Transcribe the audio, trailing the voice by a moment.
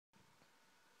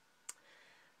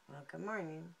Well, good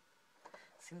morning.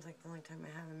 Seems like the only time I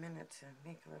have a minute to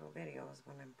make a little video is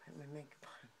when I'm putting my makeup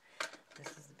on.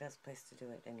 This is the best place to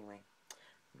do it anyway.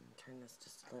 I'm going to turn this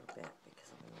just a little bit because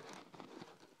I'm going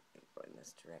to go in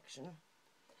this direction.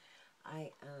 I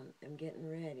am getting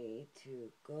ready to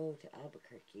go to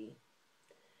Albuquerque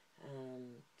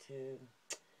to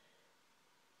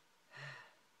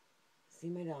see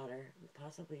my daughter,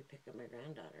 possibly pick up my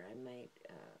granddaughter. I might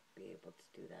be able to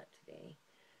do that today.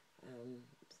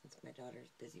 Since my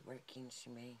daughter's busy working, she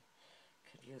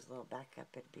could use a little backup.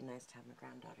 It'd be nice to have my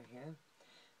granddaughter here.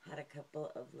 Had a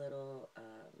couple of little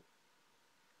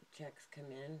checks come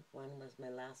in. One was my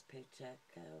last paycheck,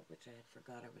 which I had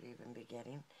forgot I would even be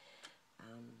getting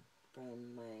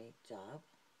from my job.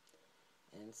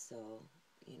 And so,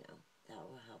 you know, that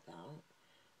will help out.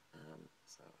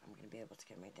 So I'm going to be able to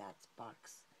get my dad's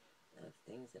box of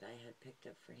things that I had picked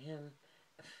up for him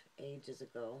ages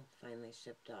ago, finally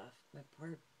shipped off. My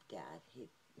poor dad,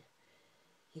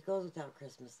 he goes without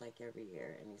Christmas like every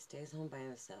year, and he stays home by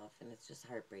himself, and it's just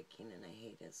heartbreaking, and I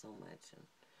hate it so much, and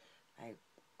I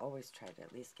always try to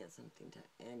at least get something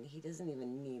to, and he doesn't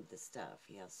even need the stuff.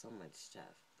 He has so much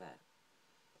stuff, but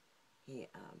he,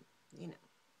 you know,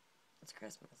 it's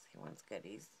Christmas. He wants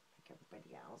goodies like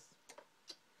everybody else.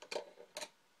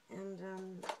 And,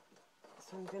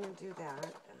 so I'm going to do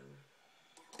that.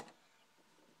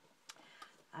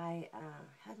 I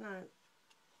had not...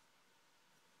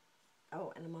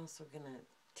 Oh, and I'm also going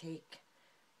to take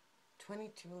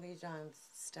 22 Legion's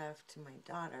stuff to my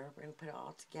daughter. We're going to put it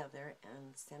all together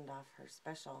and send off her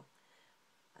special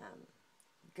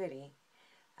goodie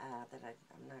that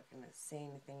I'm not going to say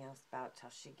anything else about till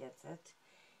she gets it.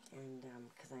 And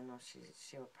because I know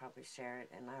she will probably share it,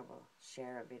 and I will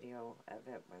share a video of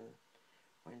it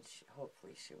when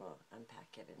hopefully she will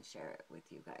unpack it and share it with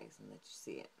you guys and let you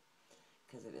see it,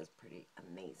 because it is pretty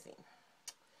amazing.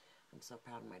 I'm so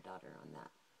proud of my daughter on that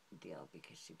deal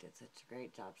because she did such a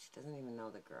great job. She doesn't even know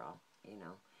the girl, you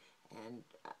know, and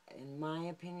in my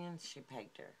opinion, she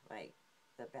pegged her. Like,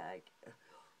 the bag,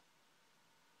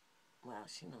 well,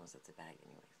 she knows it's a bag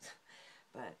anyways,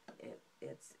 but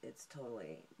it's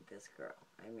totally this girl.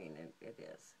 I mean, it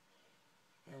is.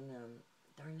 And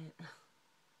darn it,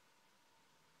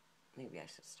 maybe I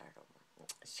should start over.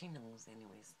 She knows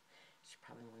anyways. She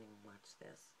probably won't even watch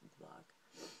this vlog.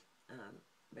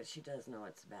 But she does know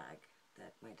it's a bag,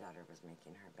 that my daughter was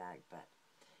making her bag, but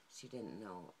she didn't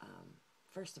know,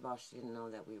 first of all, she didn't know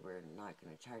that we were not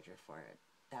going to charge her for it.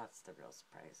 That's the real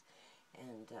surprise.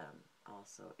 And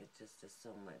also, it just is so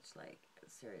much, like,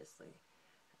 seriously.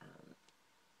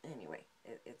 Anyway,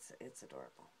 it's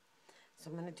adorable. So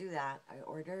I'm going to do that. I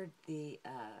ordered the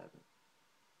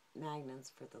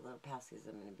magnets for the little pacifiers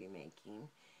I'm going to be making.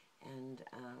 And,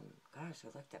 gosh, I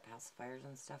looked at pacifiers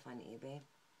and stuff on eBay.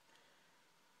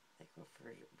 They go for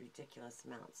ridiculous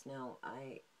amounts. Now,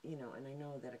 you know, and I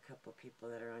know that a couple people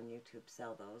that are on YouTube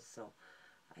sell those, so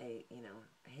I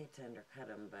hate to undercut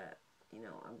them, but, you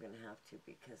know, I'm going to have to,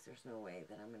 because there's no way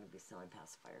that I'm going to be selling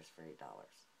pacifiers for $8.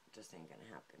 It just ain't going to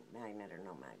happen. Magnet or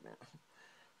no magnet.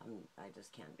 I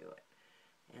just can't do it.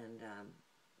 And,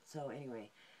 so anyway,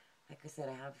 like I said,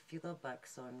 I have a few little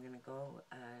bucks, so I'm going to go,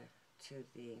 to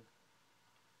the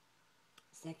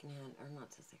secondhand, or not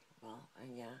to second, well,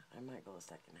 yeah, I might go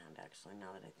secondhand actually,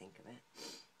 now that I think of it,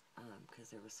 because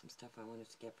there was some stuff I wanted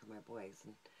to get for my boys,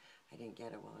 and I didn't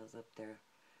get it while I was up there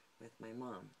with my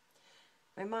mom.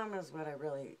 My mom is what I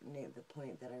really need, the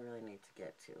point that I really need to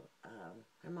get to.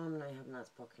 My mom and I have not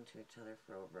spoken to each other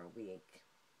for over a week,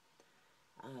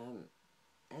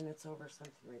 and it's over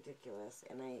something ridiculous,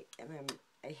 and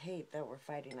I hate that we're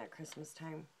fighting at Christmas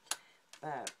time,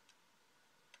 but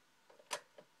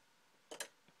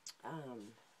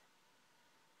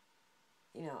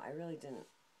you know, I really didn't,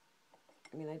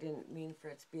 I mean, I didn't mean for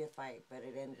it to be a fight, but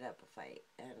it ended up a fight,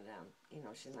 and, you know,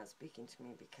 she's not speaking to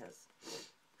me because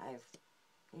I've,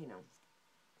 you know,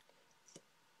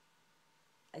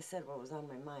 I said what was on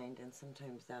my mind, and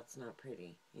sometimes that's not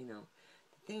pretty, you know.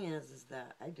 The thing is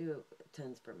that I do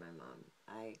tons for my mom.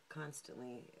 I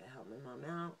constantly help my mom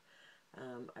out.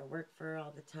 I work for her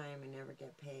all the time. I never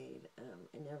get paid.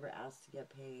 I never ask to get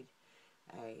paid.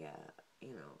 I,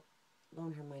 you know,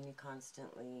 loan her money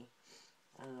constantly,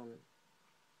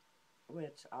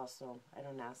 which also I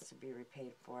don't ask to be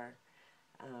repaid for.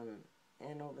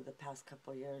 And over the past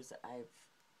couple years,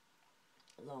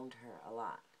 I've loaned her a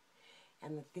lot.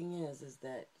 And the thing is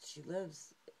that she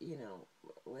lives, you know,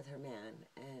 with her man,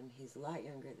 and he's a lot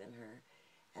younger than her.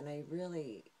 And I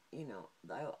really, you know,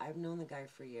 I've known the guy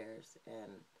for years,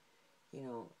 and, you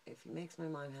know, if he makes my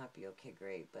mom happy, okay,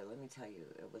 great. But let me tell you,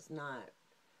 it was not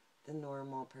the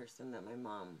normal person that my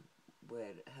mom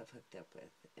would have hooked up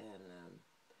with. And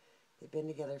they've been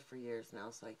together for years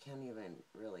now, so I can't even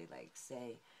really, like,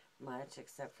 say much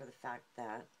except for the fact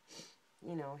that,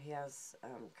 you know, he has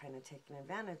kind of taken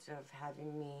advantage of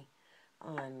having me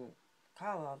on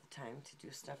call all the time to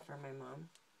do stuff for my mom.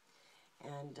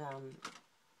 And,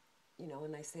 you know,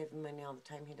 when I save him money all the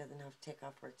time, he doesn't have to take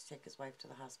off work to take his wife to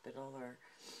the hospital or,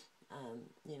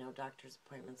 you know, doctor's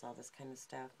appointments, all this kind of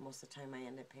stuff. Most of the time I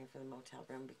end up paying for the motel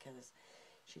room because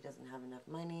she doesn't have enough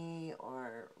money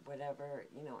or whatever.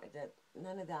 You know,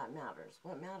 none of that matters.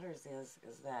 What matters is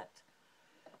that,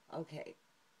 okay,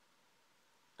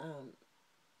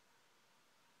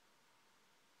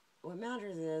 what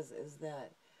matters is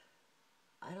that,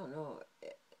 I don't know,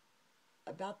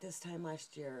 about this time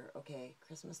last year, okay,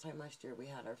 Christmas time last year, we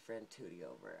had our friend Tootie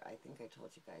over. I think I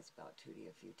told you guys about Tootie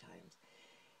a few times.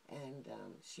 And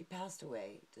she passed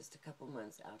away just a couple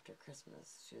months after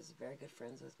Christmas. She was very good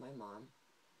friends with my mom.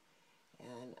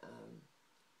 And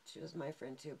she was my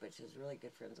friend too, but she was really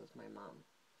good friends with my mom.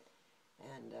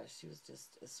 And she was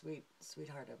just a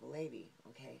sweetheart of a lady,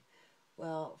 okay?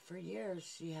 Well, for years,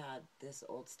 she had this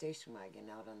old station wagon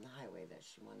out on the highway that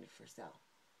she wanted for sale.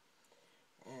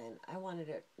 And I wanted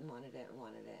it, and wanted it, and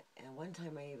wanted it. And one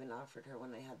time I even offered her,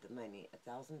 when I had the money,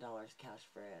 $1,000 cash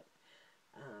for it.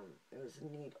 It was a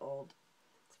neat old,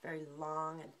 it's very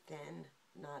long and thin,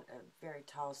 not a very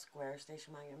tall square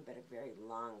station wagon, but a very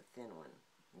long, thin one.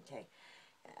 Okay,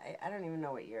 I don't even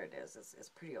know what year it is. It's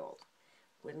pretty old.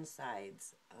 Wooden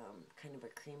sides, kind of a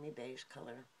creamy beige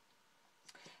color.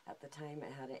 At the time,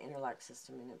 it had an interlock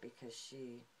system in it because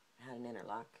she had an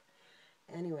interlock.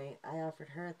 Anyway, I offered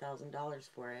her $1,000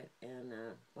 for it, and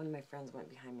one of my friends went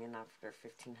behind me and offered her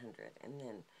 $1,500, and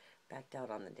then backed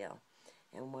out on the deal.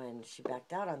 And when she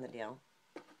backed out on the deal,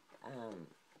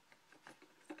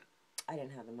 I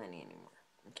didn't have the money anymore.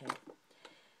 Okay,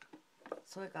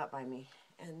 so it got by me.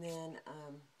 And then,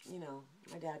 you know,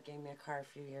 my dad gave me a car a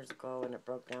few years ago, and it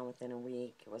broke down within a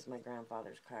week. It was my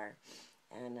grandfather's car,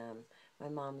 and my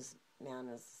mom's man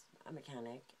is a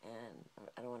mechanic, and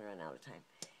I don't want to run out of time.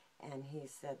 And he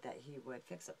said that he would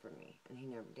fix it for me, and he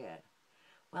never did.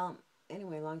 Well,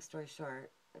 anyway, long story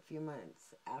short, a few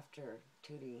months after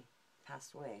Tootie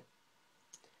passed away,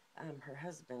 her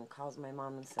husband calls my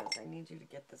mom and says, I need you to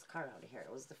get this car out of here.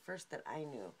 It was the first that I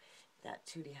knew that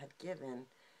Tootie had given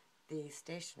the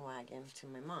station wagon to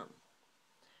my mom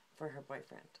for her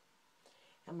boyfriend.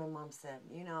 And my mom said,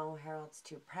 you know, Harold's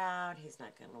too proud. He's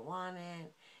not going to want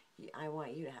it. I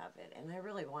want you to have it. And I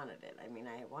really wanted it. I mean,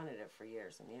 I wanted it for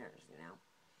years and years, you know.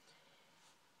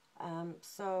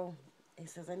 So he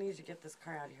says, I need you to get this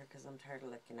car out of here because I'm tired of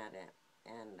looking at it.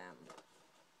 And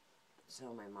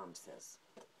so my mom says,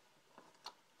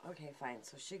 okay, fine.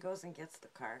 So she goes and gets the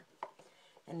car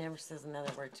and never says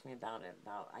another word to me about it,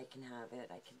 about I can have it,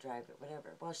 I can drive it,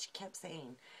 whatever. Well, she kept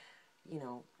saying, you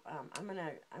know, I'm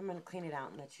gonna clean it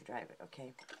out and let you drive it,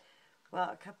 okay?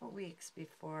 Well, a couple weeks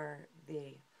before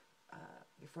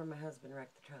before my husband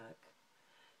wrecked the truck,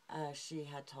 she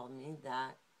had told me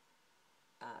that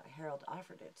Harold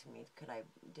offered it to me.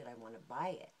 Did I want to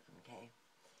buy it, okay?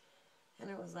 And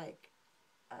it was like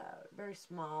very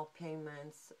small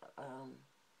payments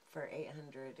for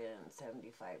 $850 or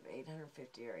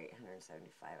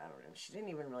 $875. I don't know. She didn't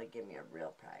even really give me a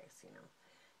real price, you know.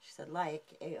 She said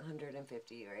like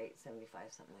 $850 or $875,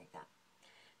 something like that.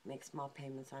 Make small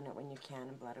payments on it when you can,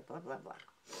 and blah, blah, blah, blah.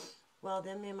 Well,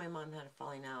 then me and my mom had a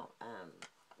falling out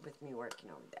with me working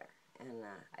over there, and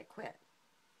I quit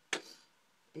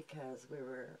because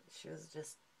she was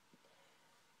just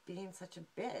being such a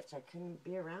bitch. I couldn't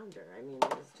be around her. I mean, it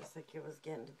was just like it was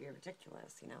getting to be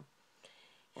ridiculous, you know.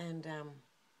 And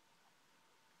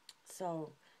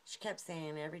so she kept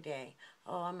saying every day,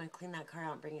 oh, I'm going to clean that car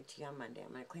out and bring it to you on Monday.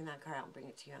 I'm going to clean that car out and bring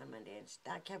it to you on Monday. And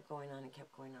that kept going on and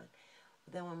kept going on.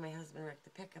 But then when my husband wrecked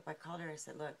the pickup, I called her. I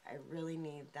said, look, I really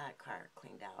need that car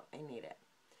cleaned out. I need it.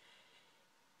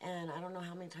 And I don't know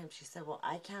how many times she said, well,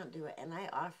 I can't do it. And I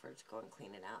offered to go and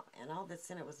clean it out. And all that's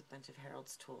in it was a bunch of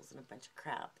Harold's tools and a bunch of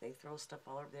crap. They throw stuff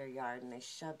all over their yard, and they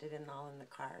shoved it all in the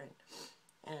car.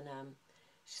 And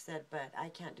she said, but I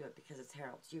can't do it because it's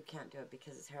Harold's. You can't do it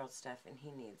because it's Harold's stuff, and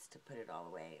he needs to put it all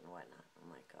away and whatnot. I'm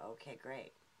like, okay,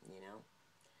 great, you know.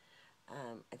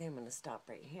 I think I'm going to stop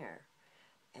right here.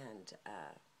 And